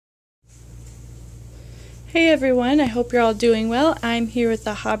Hey everyone, I hope you're all doing well. I'm here with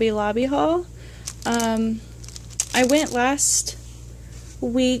the Hobby Lobby haul. I went last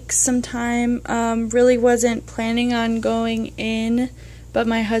week sometime, really wasn't planning on going in, but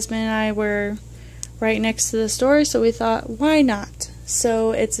my husband and I were right next to the store, so we thought, why not?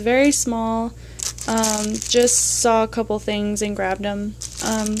 So it's very small, just saw a couple things and grabbed them.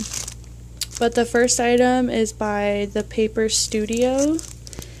 But the first item is by the Paper Studio.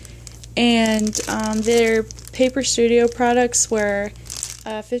 And their Paper Studio products were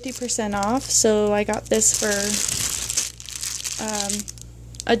 50% off, so I got this for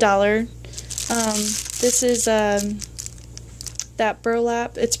 $1. This is that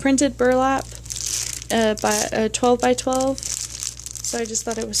burlap. It's printed burlap by 12 by 12, so I just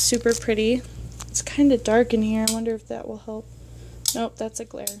thought it was super pretty. It's kind of dark in here. I wonder if that will help. Nope, that's a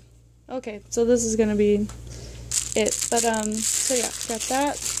glare. Okay, so this is gonna be it, but so yeah, got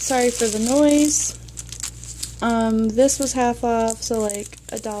that. Sorry for the noise. This was half off, so like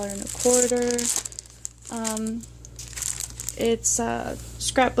 $1.25. It's a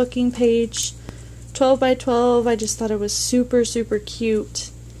scrapbooking page, 12 by 12. I just thought it was super cute,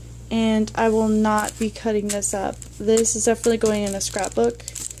 and I will not be cutting this up. This is definitely going in a scrapbook,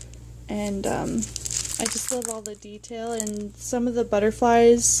 and I just love all the detail, and some of the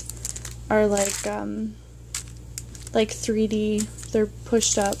butterflies are like 3D, they're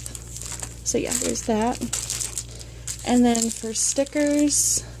pushed up. So yeah, there's that. And then for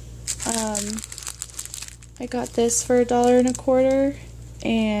stickers, I got this for $1.25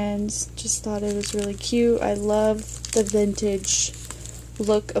 and just thought it was really cute. I love the vintage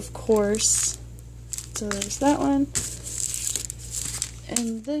look, of course. So there's that one.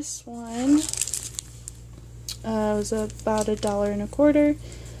 And this one was about $1.25.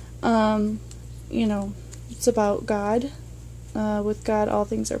 You know, it's about God. With God, all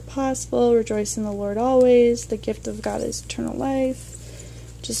things are possible. Rejoice in the Lord always. The gift of God is eternal life.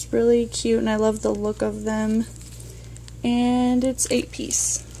 Just really cute, and I love the look of them. And it's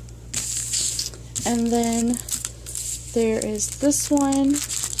 8-piece. And then there is this one.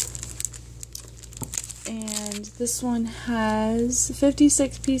 And this one has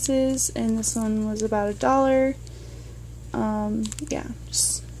 56 pieces, and this one was about $1. Yeah,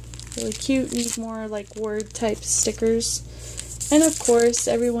 just really cute. Need more like word type stickers. And of course,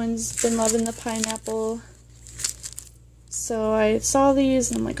 everyone's been loving the pineapple. So I saw these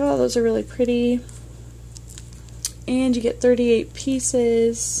and I'm like, oh, those are really pretty. And you get 38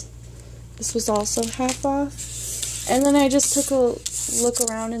 pieces. This was also half off. And then I just took a look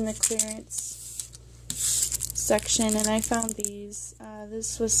around in the clearance section and I found these.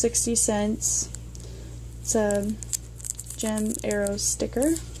 This was 60 cents. It's a gem arrow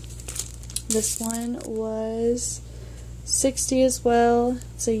sticker. This one was 60 as well.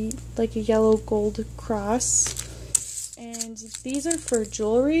 It's like a yellow gold cross. And these are for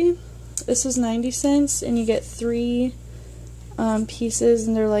jewelry. This was 90 cents and you get 3 pieces,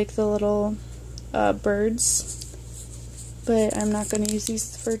 and they're like the little birds. But I'm not going to use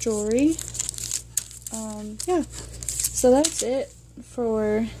these for jewelry. Yeah. So that's it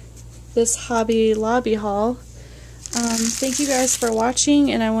for this Hobby Lobby haul. Thank you guys for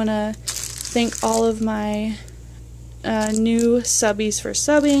watching, and I want to thank all of my new subbies for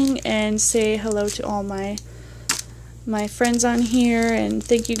subbing, and say hello to all my friends on here, and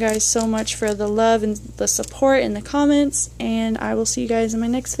thank you guys so much for the love and the support in the comments, and I will see you guys in my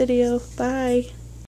next video. Bye!